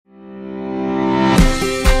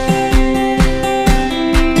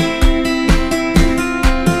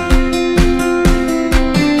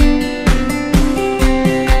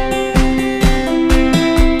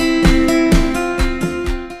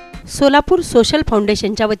Solapur social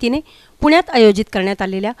फाउंडेशनच्या वतीने पुण्यात आयोजित करण्यात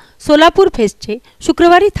आलेल्या सोलापूर फेस्टचे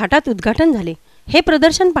शुक्रवारी थाटात उद्घाटन झाले। हे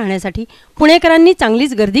प्रदर्शन पाहण्यासाठी पुणेकरांनी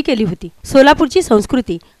चांगलीच गर्दी केली होती। सोलापूरची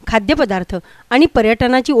संस्कृती, खाद्यपदार्थ आणि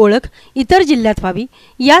पर्यटनाची ओळख इतर जिल्ह्यात व्हावी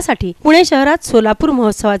यासाठी पुणे शहरात सोलापूर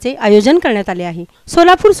महोत्सवाचे आयोजन करण्यात आले आहे।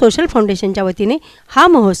 सोलापूर सोशल फाउंडेशनच्या वतीने हा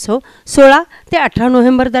महोत्सव 16 ते 18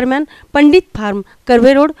 नोव्हेंबर दरम्यान पंडित फार्म,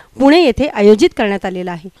 कर्वे रोड, पुणे येथे आयोजित करण्यात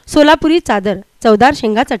आलेला आहे। सोलापुरी चादर, चवदार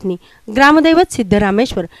शेंगा चटणी, ग्रामदैवत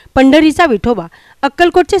सिद्धरामेश्वर, पंढरीचा विठोबा,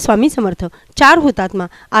 अक्कलकोटचे स्वामी समर्थ, 4 हुतात्मा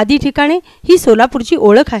आदी ठिकाणे ही सोलापूरची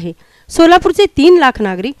ओळख आहे। सोलापूरचे 3 लाख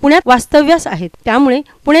नागरिक पुण्यात वास्तव्यास आहेत, त्यामुळे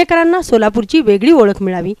पुणेकरांना सोलापूरची वेगळी ओळख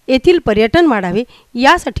मिळावी, येथील पर्यटन वाढावे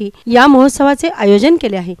यासाठी या महोत्सवाचे आयोजन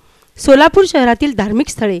केले आहे। सोलापूर शहरातील धार्मिक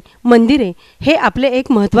स्थळे, मंदिरे हे आपले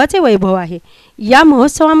एक महत्त्वाचे वैभव आहे। या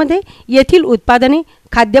महोत्सवामध्ये येथील उत्पादने,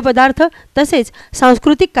 खाद्यपदार्थ तसेच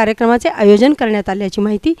सांस्कृतिक कार्यक्रमाचे आयोजन करण्यात आल्याची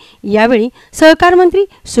माहिती यावेळी सहकार मंत्री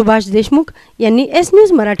सुभाष देशमुख यांनी एस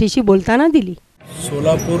न्यूज मराठीशी बोलताना दिली।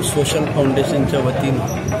 सोलापूर सोशल फाउंडेशनच्या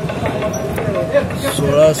वतीने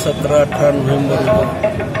 16, 17, 18 नोव्हेंबर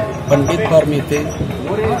पंडित फार्म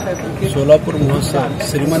येथे सोलापूर महोत्सव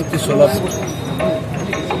श्रीमंती सोलापूर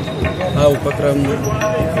हा उपक्रम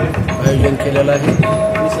आयोजन केलेला आहे।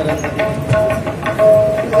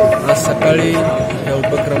 आज सकाळी या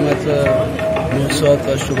उपक्रमाचा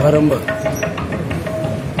महोत्सवाचा शुभारंभ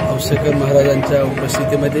औसेकर महाराजांच्या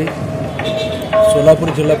उपस्थितीमध्ये सोलापूर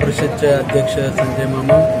जिल्हा परिषदचे अध्यक्ष संजय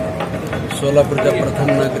मामा, सोलापूरच्या प्रथम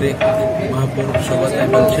नागरिक महापौर शोभाताई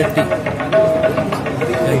बनशेट्टी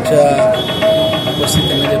यांच्या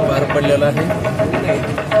उपस्थितीमध्ये पार पडलेला आहे।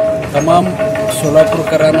 तमाम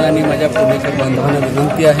सोलापूरकरांना आणि माझ्या पुणेकर बांधवांना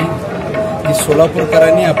विनंती आहे की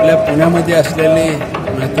सोलापूरकरांनी आपल्या पुण्यामध्ये असलेले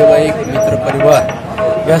नातेवाईक,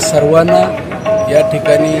 मित्रपरिवार या सर्वांना या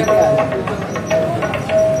ठिकाणी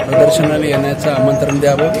प्रदर्शनाला येण्याचं आमंत्रण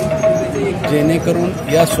द्यावं, जेणेकरून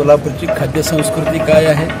या सोलापूरची खाद्यसंस्कृती काय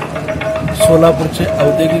आहे, सोलापूरचे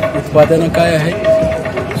औद्योगिक उत्पादनं काय आहे,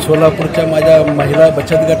 सोलापूरच्या माझ्या महिला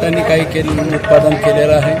बचत गटांनी काय उत्पादन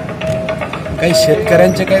केलेलं आहे, काही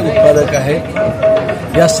शेतकऱ्यांचे काही उत्पादक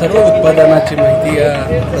आहेत, या सर्व उत्पादनाची माहिती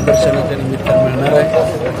या प्रदर्शनाच्या निमित्तानं मिळणार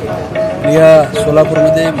आहे। या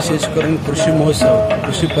सोलापूरमध्ये विशेष करून कृषी महोत्सव,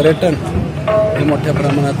 कृषी पर्यटन हे मोठ्या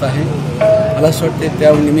प्रमाणात आहे। मला असं वाटते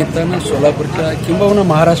त्या निमित्तानं सोलापूरच्या किंबहुना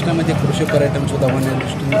महाराष्ट्रामध्ये कृषी पर्यटन सुद्धा होण्या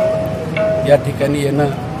दृष्टीने या ठिकाणी येणं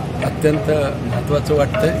अत्यंत महत्त्वाचं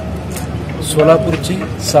वाटतंय। सोलापूरची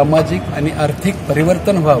सामाजिक आणि आर्थिक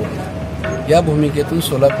परिवर्तन व्हावं या भूमिकेतून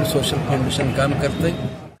सोलापूर सोशल फाउंडेशन काम करते।